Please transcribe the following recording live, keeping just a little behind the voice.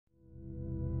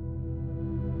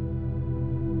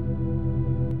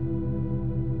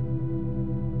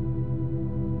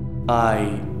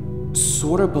I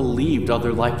sort of believed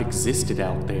other life existed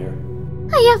out there.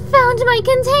 I have found my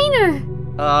container!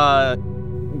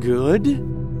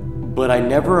 Good? But I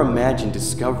never imagined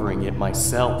discovering it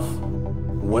myself.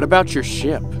 What about your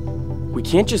ship? We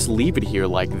can't just leave it here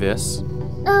like this.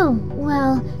 Oh,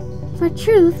 well, for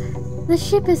truth, the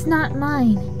ship is not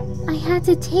mine. I had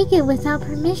to take it without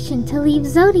permission to leave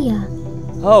Zodia.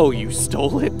 Oh, you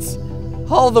stole it?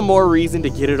 All the more reason to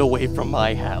get it away from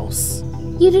my house.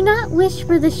 You do not wish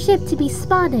for the ship to be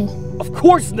spotted. Of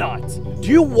course not! Do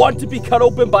you want to be cut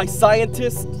open by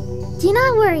scientists? Do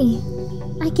not worry.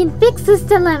 I can fix this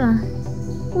dilemma.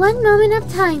 One moment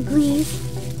of time, please.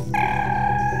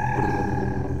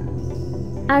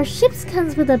 Our ship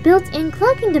comes with a built-in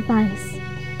cloaking device.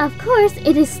 Of course,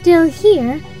 it is still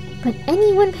here, but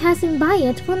anyone passing by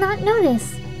it will not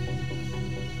notice.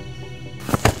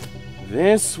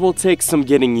 This will take some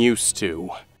getting used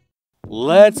to.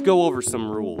 Let's go over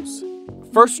some rules.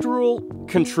 First rule,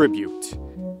 contribute.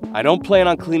 I don't plan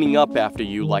on cleaning up after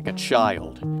you like a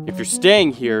child. If you're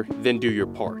staying here, then do your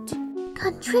part.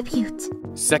 Contribute.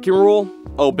 Second rule,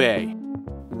 obey.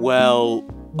 Well,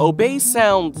 obey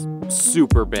sounds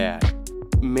super bad.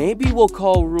 Maybe we'll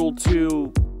call rule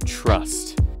 2,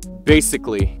 trust.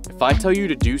 Basically, if I tell you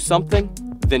to do something,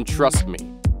 then trust me.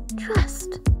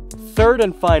 Trust. Third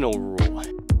and final rule.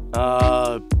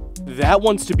 That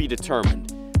one's to be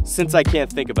determined, since I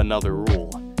can't think of another rule.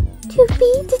 To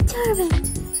be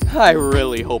determined. I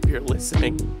really hope you're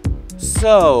listening.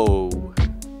 So,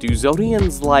 do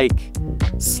Zodians, like,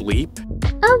 sleep?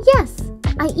 Oh yes,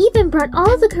 I even brought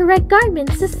all the correct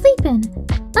garments to sleep in.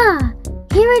 Ah,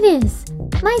 here it is,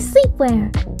 my sleepwear.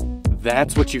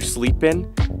 That's what you sleep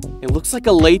in? It looks like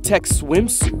a latex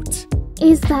swimsuit.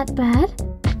 Is that bad?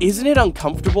 Isn't it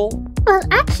uncomfortable? Well,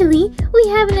 actually, we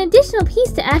have an additional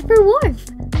piece to add for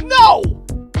warmth. No!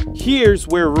 Here's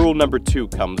where rule number 2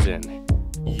 comes in.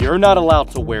 You're not allowed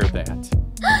to wear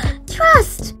that.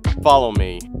 Trust! Follow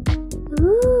me.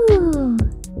 Ooh,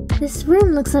 this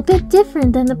room looks a bit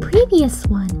different than the previous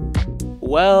one.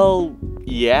 Well,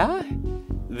 yeah?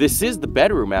 This is the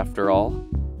bedroom after all.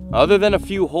 Other than a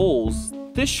few holes,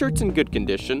 this shirt's in good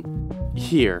condition.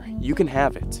 Here, you can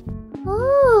have it.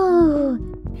 Oh.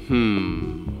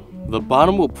 The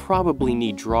bottom will probably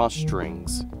need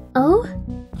drawstrings. Oh?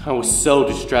 I was so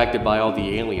distracted by all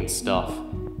the alien stuff.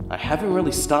 I haven't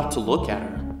really stopped to look at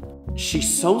her. She's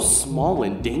so small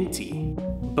and dainty.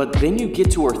 But then you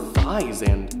get to her thighs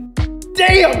and...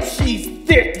 Damn, she's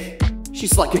thick!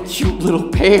 She's like a cute little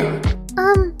pear.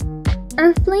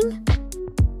 Earthling?